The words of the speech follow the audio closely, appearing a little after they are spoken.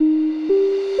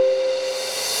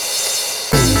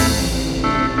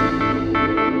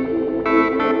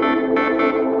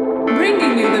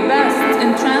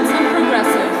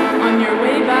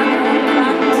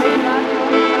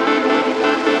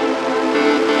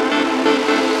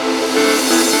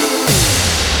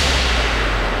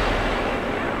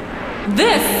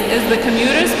This is the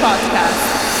Commuters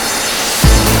Podcast.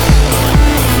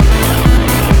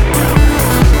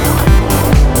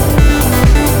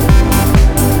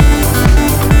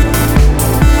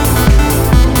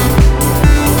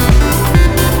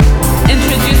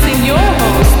 Introducing your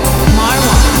host,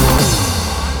 Marwan.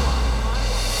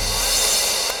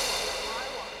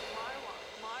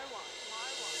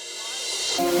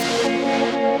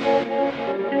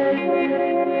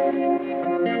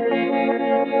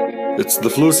 It's the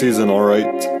flu season,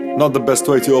 alright. Not the best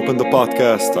way to open the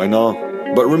podcast, I know.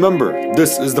 But remember,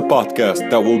 this is the podcast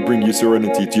that will bring you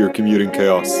serenity to your commuting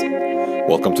chaos.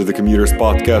 Welcome to the Commuters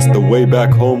Podcast, the way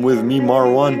back home with me,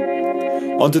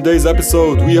 Marwan. On today's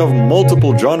episode, we have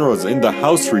multiple genres in the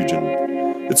house region.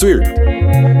 It's weird.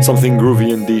 Something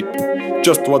groovy and deep.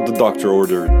 Just what the doctor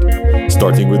ordered.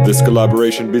 Starting with this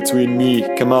collaboration between me,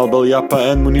 Kamal,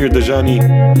 Belliappa and Munir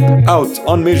Dajani. Out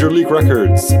on Major League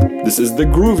Records. This is the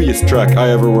grooviest track I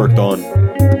ever worked on.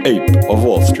 Ape of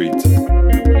Wall Street.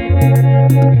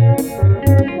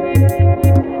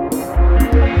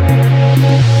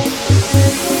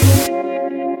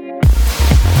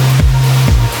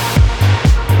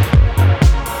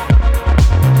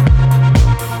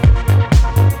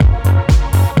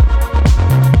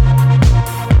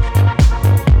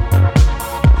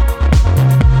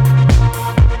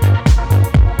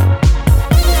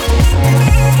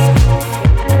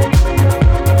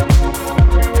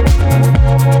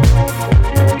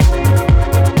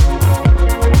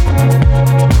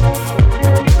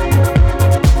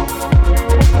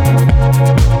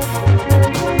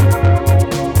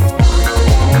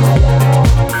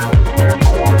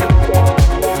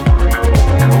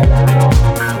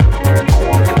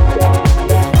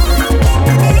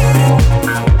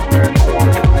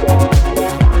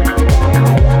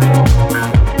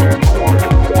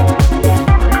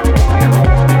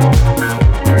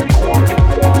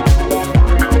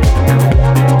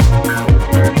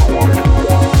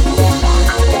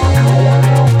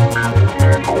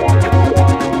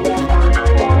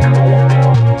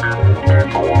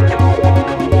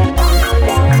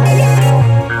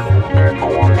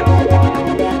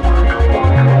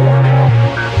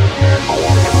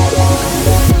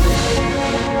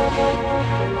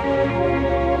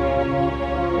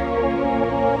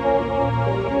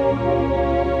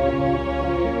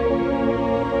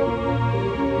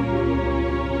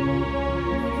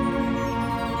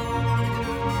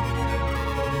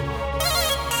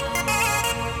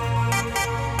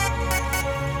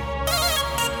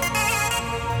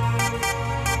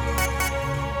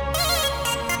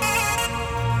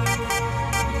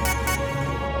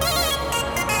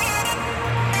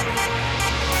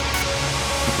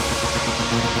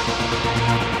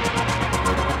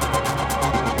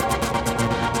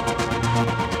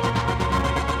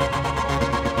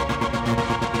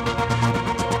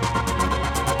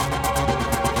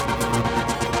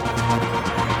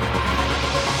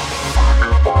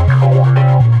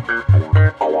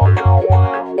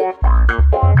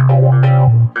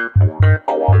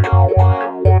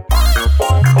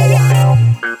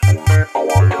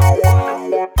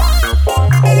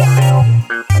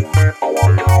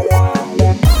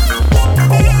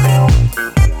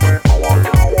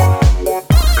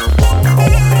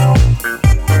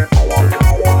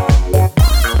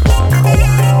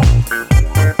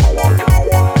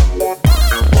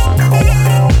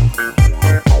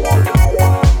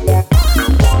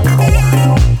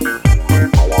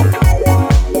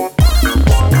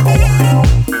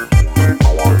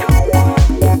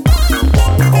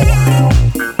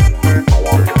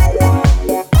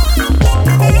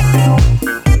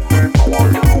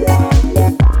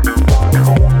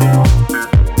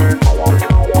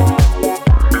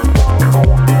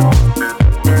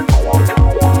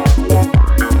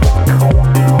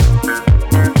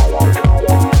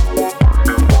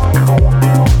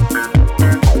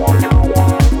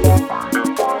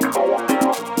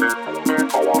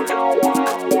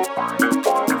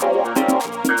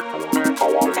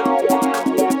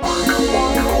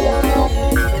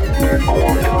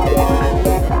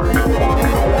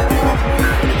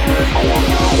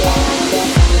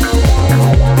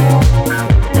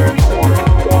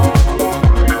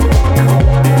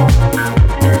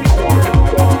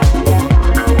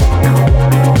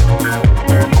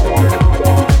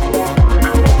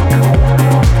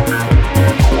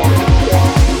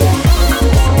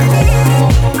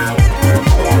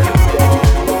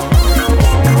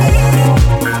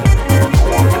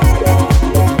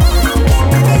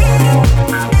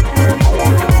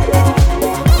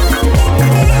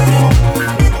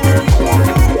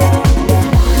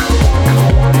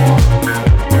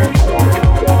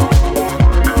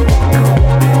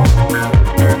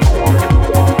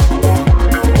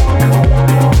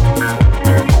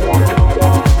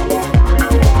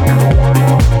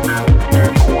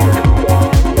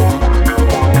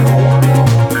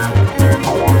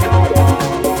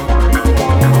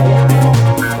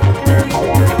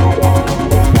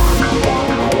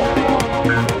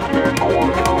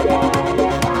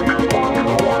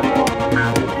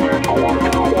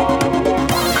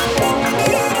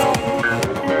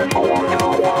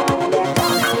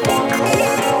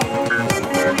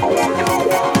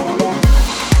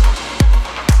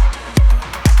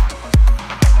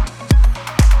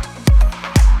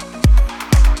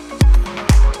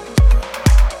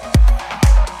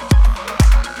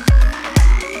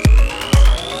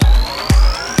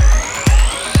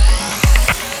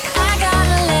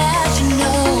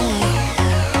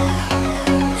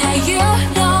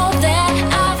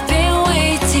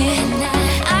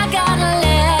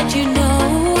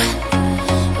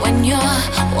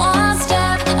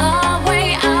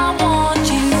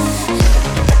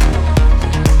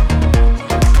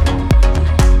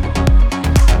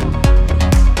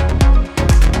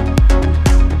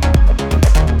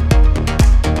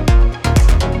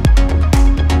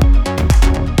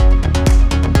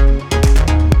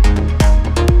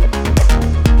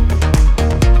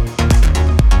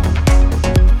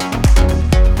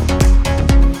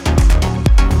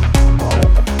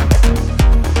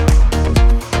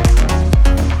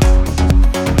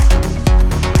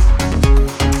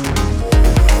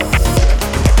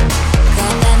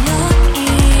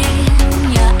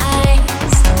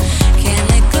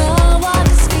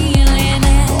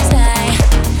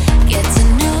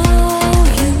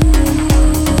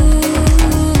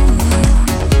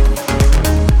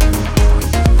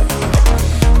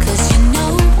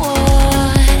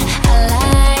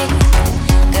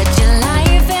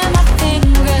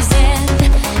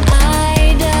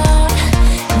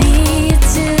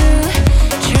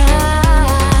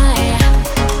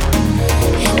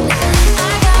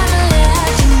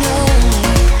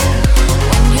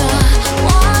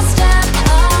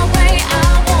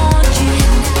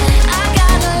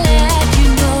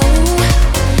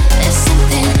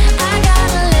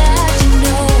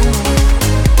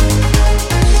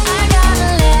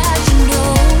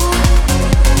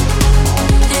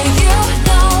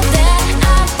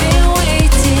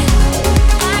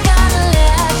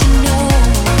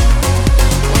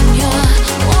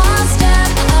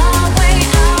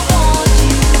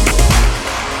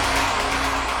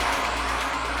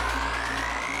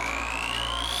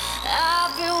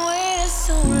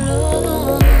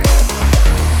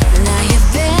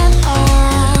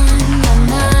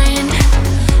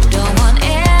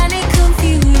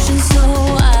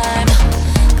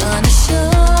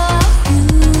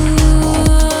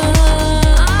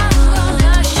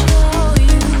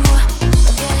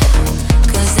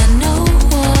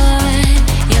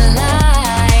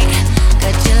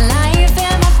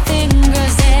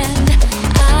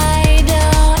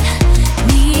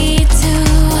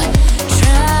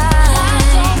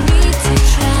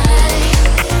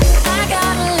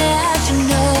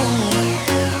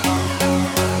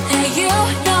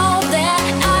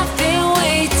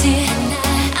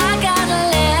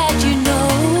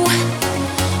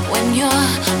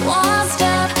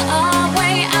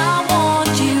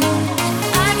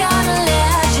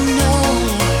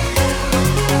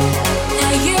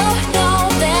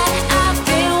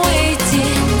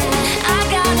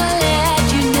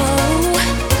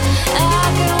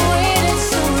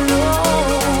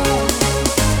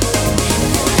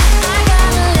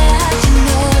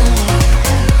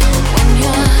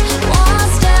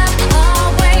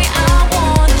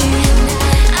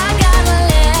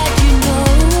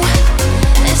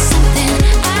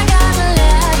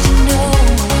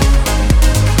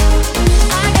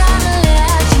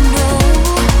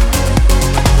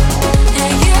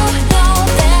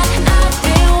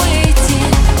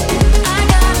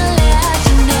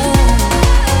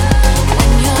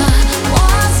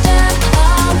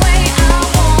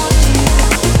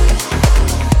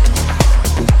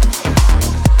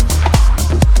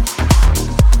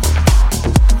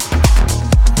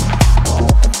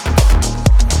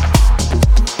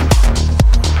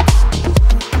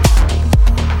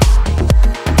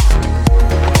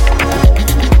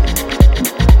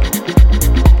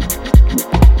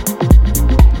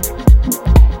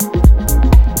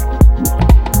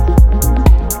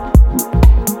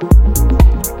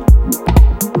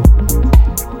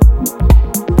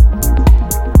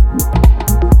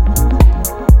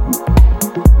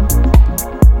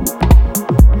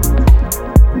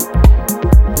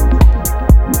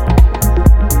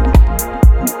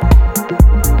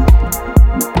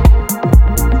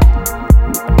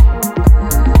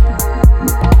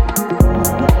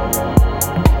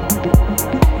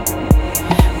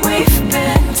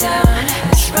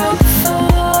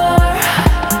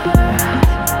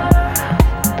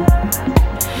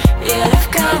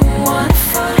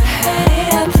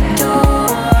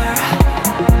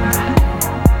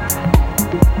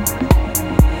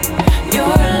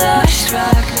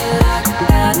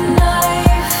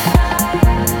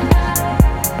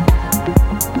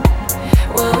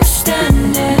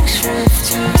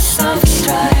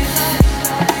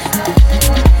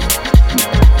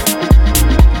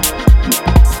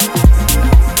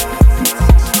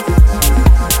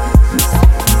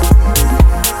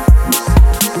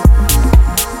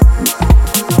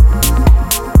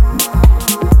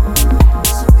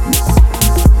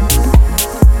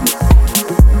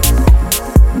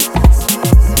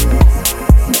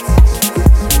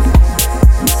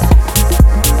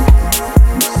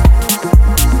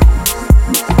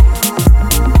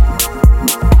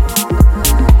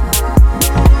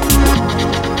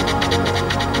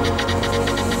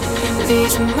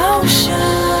 These emotions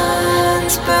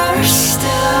burst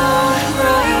out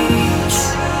right,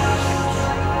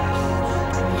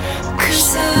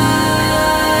 'cause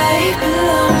I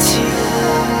belong to you,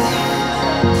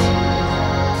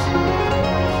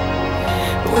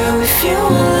 where we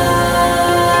fuel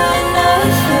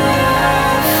another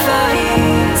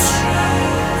fight,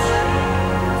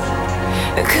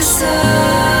 'cause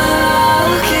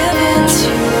I'll give in to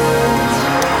you.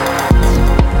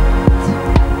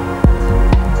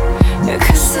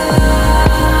 Cause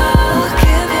I'll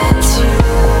give in to you.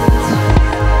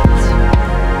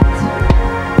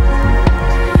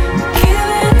 Give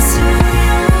in to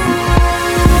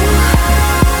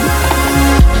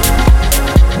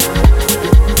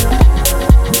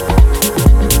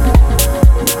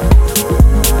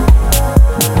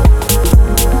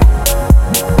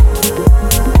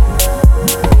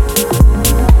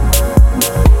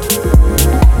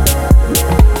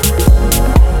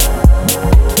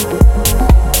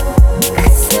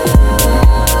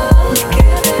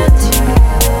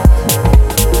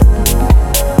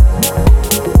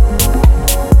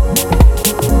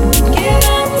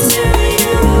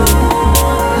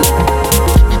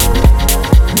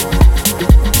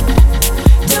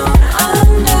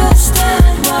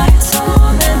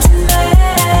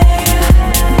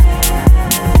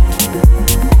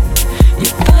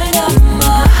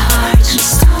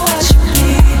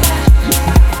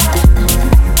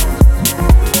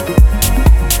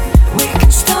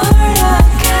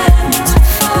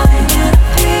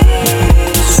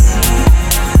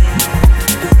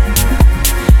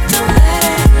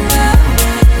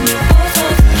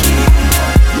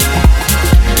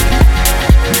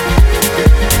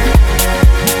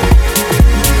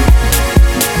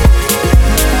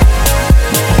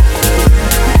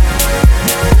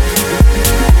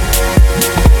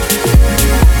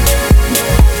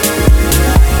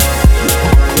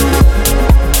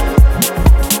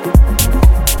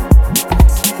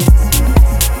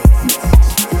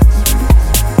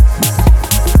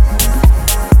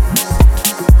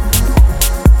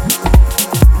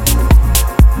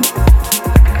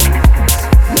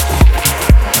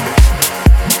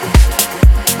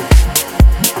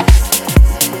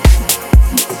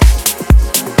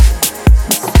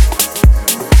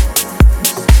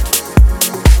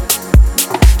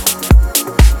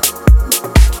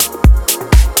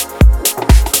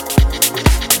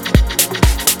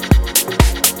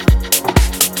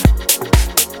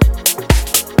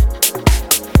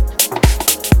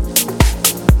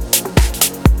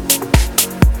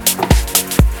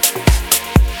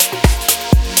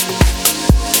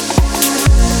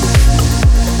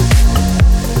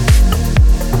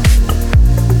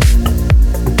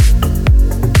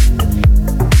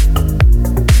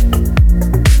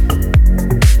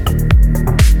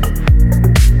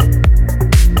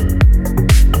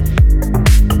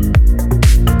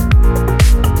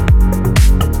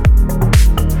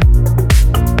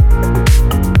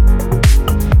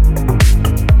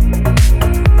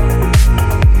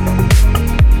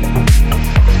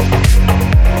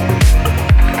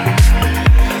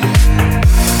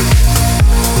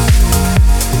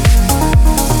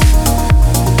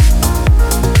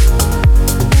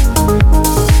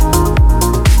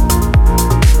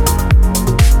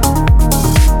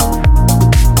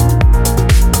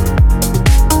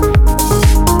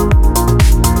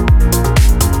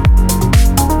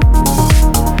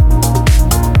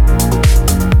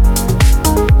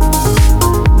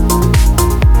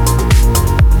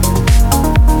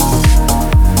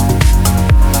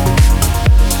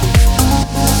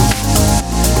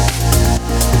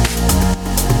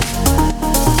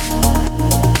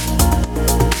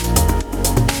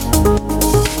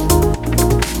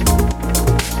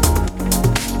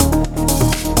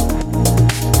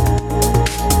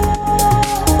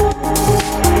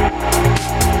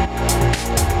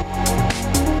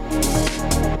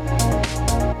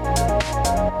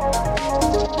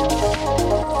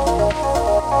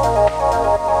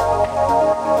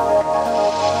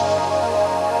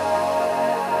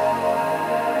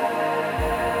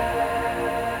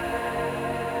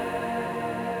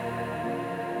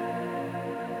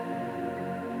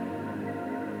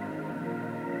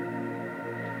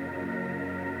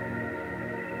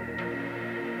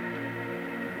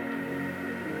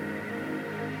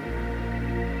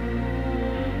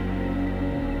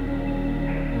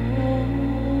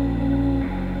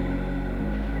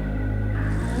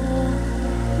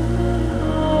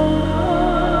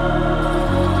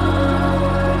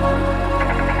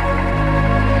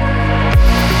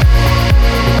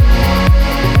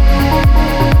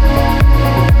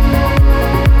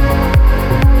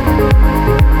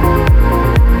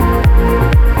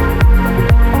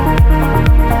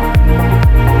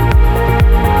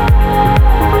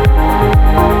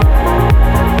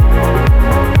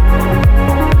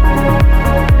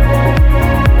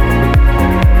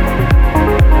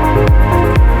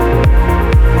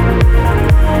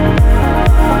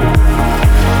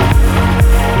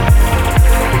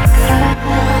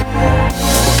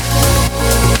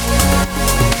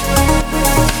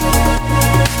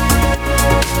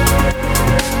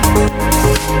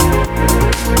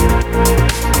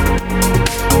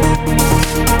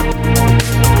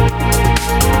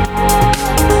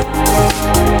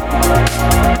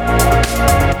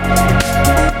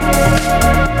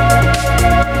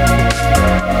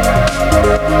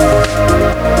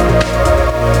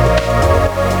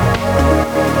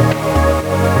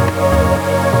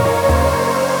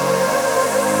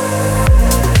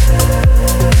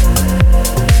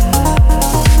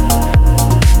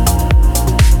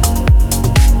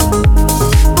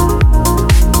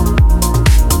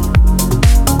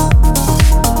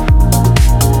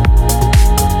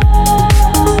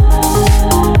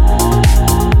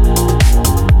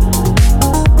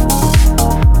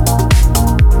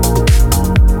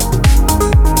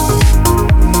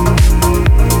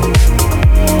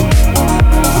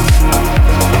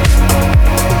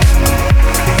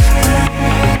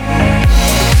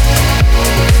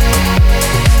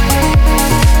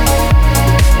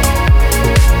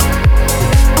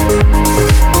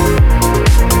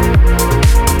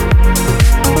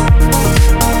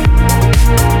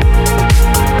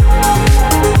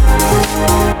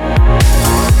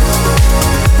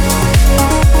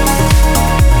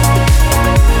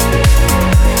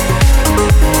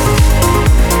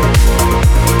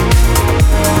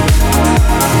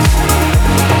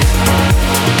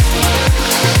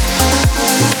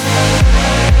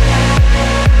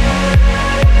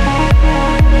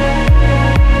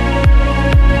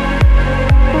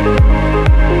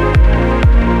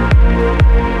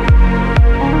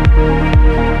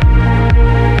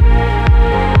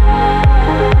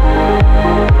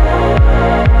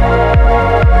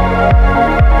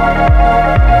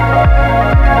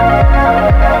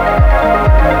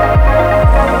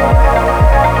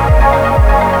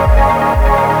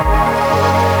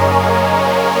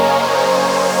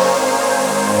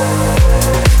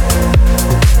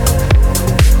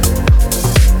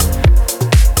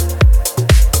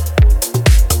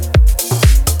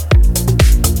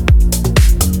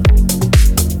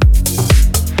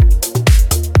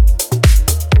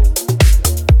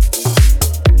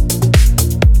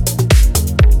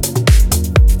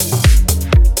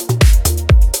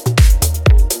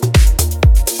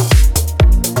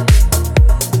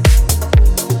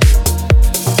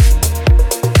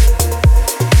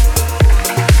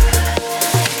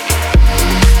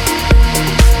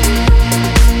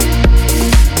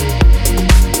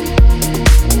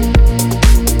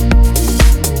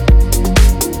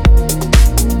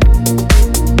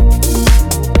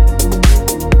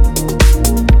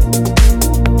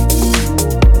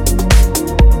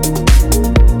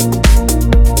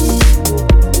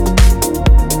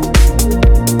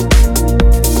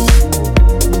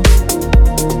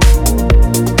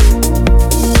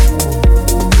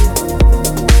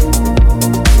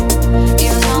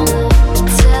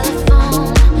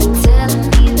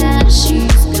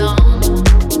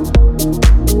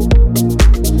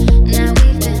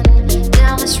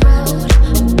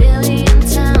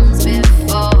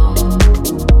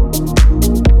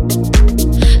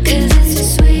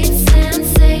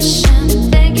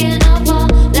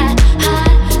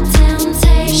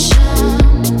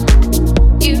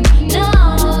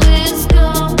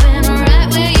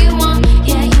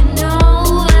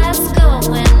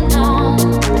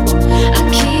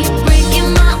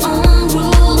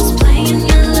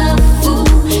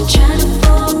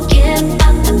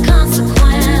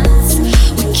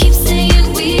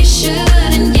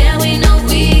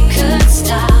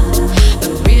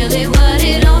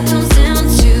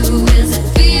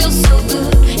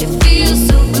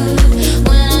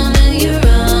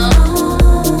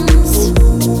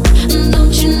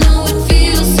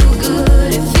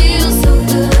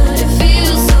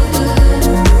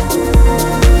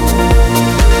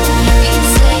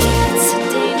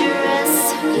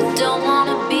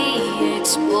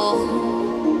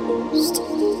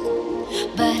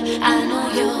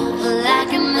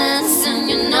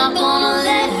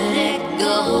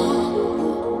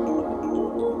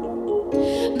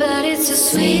it's a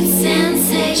sweet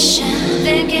sensation.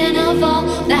 Thinking of all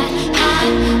that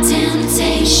hot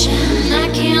temptation. I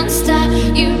can't stop,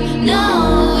 you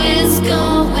know it's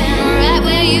going right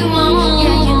where you want.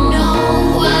 Yeah, you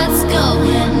know what's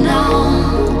going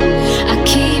on. I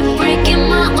keep breaking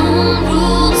my own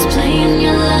rules, playing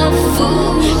your love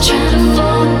fool, trying to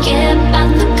forget about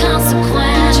the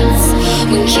consequence.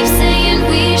 We keep saying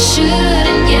we should,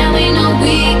 and yeah, we know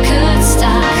we could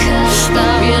stop.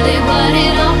 But really what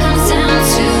it all comes down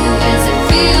to is it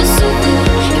feels so good,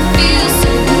 it feels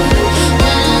so good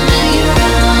when I'm in your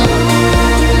arms.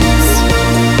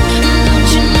 Don't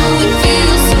you know it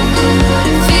feels so good,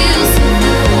 it feels so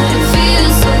good, it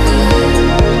feels so good.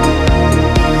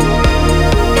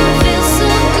 It feels so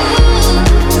good.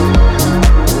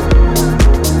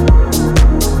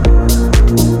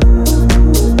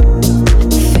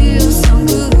 It feels so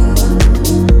good.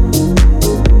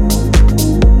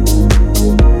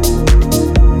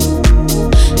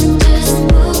 Just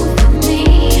move with me,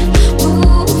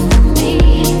 move with me,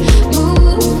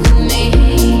 move with me.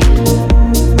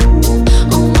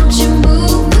 Oh, won't you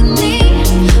move with me,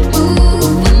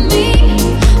 move with me,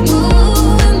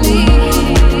 move with me.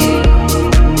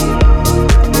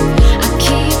 I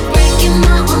keep breaking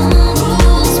my own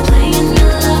rules, playing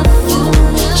your love fool,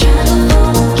 trying to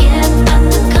forget about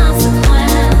the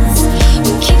consequence.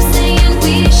 We keep saying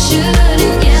we should,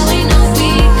 and yeah, we know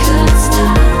we could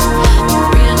stop. But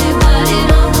really what it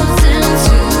all comes down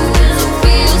to is it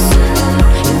feels so good,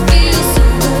 it feels so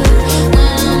good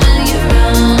when I'm in your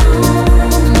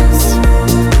arms.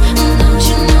 Don't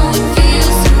you know it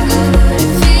feels so good,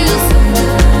 it feels so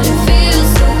good, it feels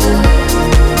so good.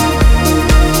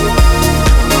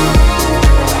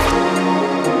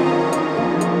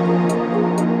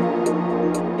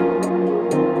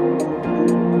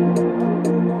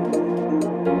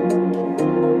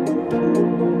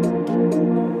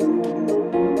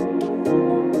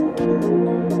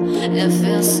 It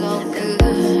feels so good.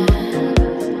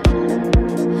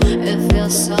 It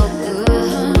feels so good.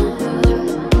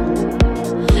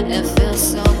 It feels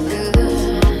so good.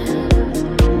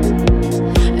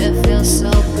 It feels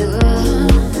so good.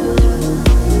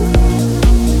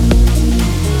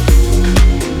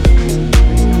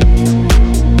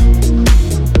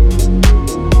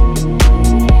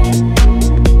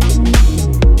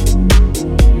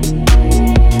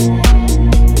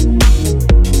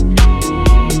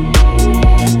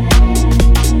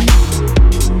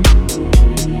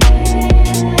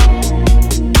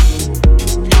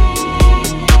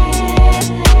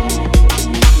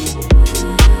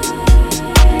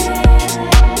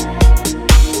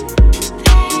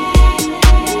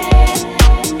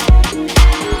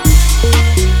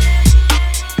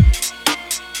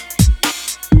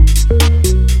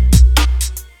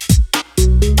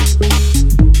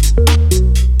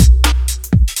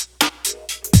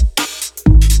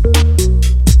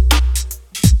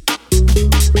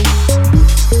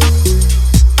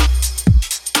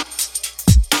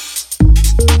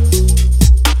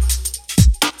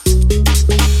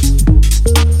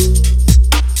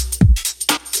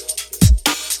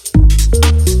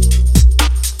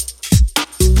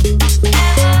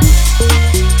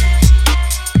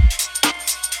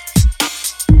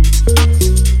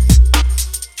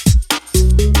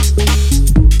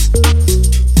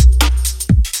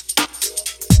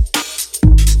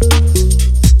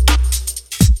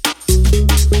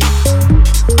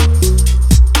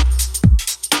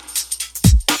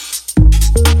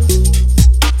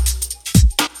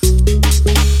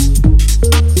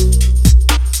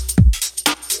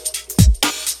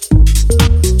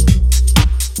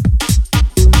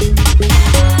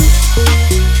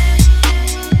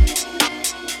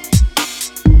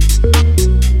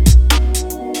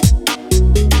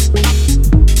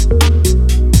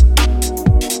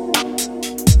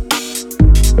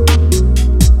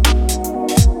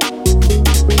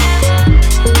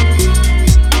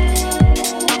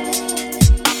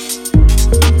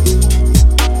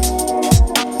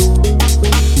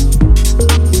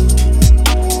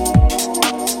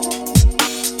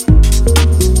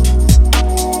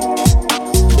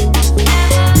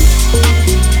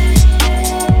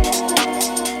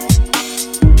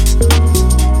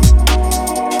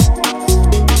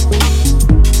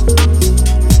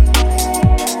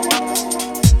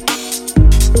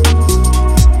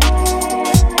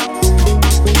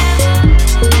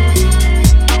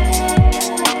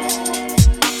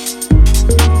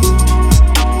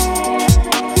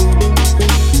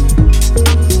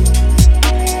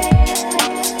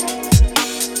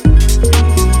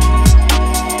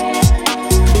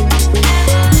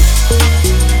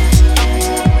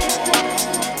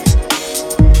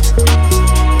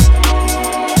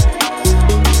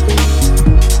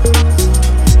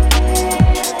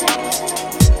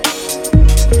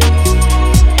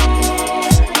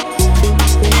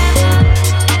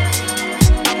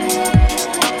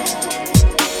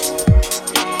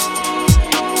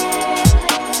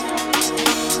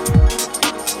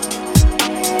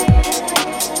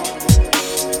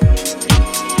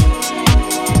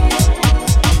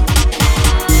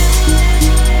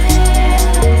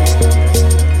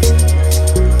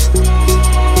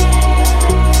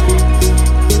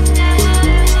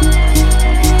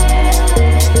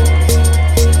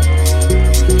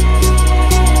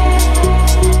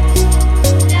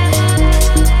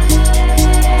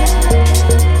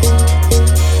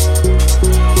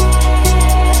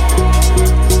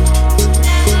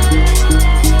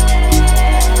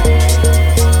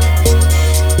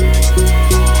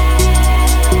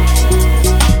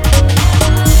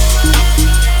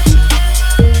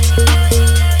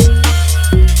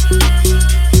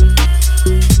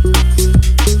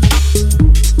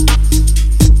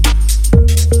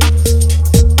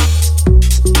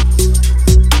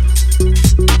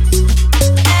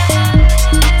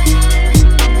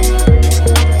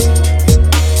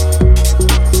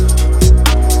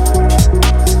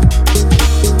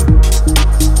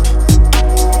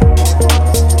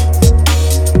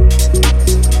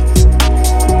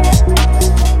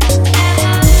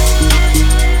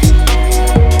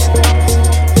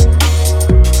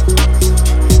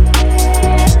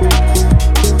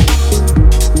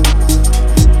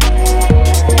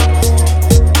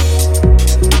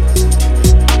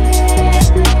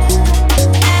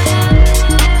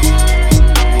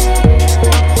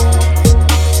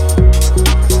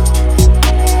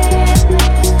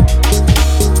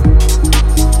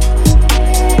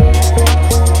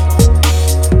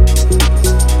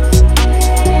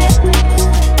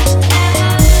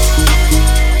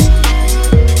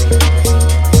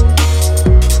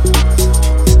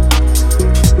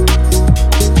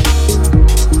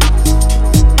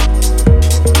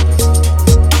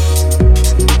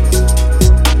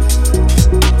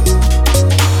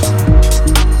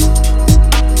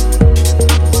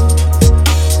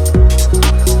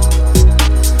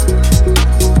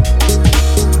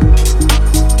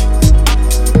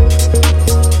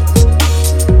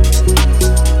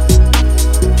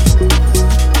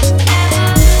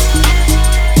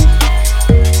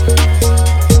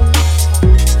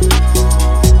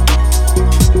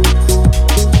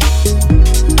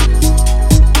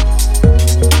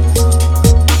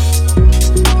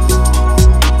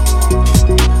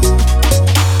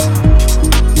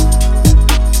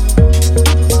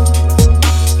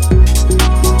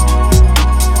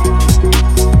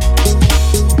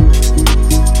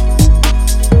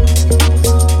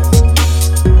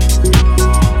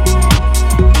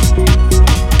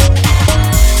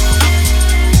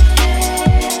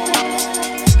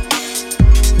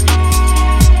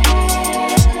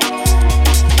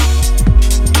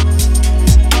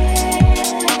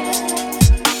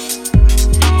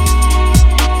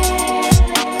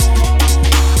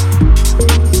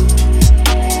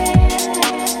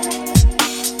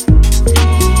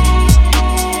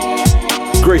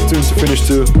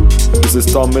 This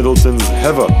is Tom Middleton's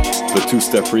HEVA, the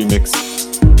two-step remix,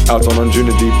 out on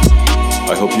Anjuna Deep.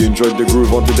 I hope you enjoyed the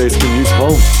groove on today's commute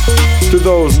home. To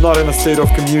those not in a state of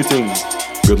commuting,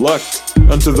 good luck.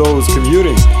 And to those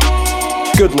commuting,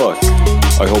 good luck.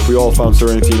 I hope we all found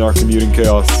serenity in our commuting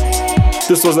chaos.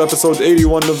 This was episode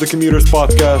 81 of the Commuters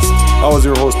podcast. I was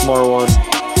your host, Marwan.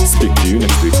 Speak to you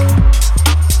next week.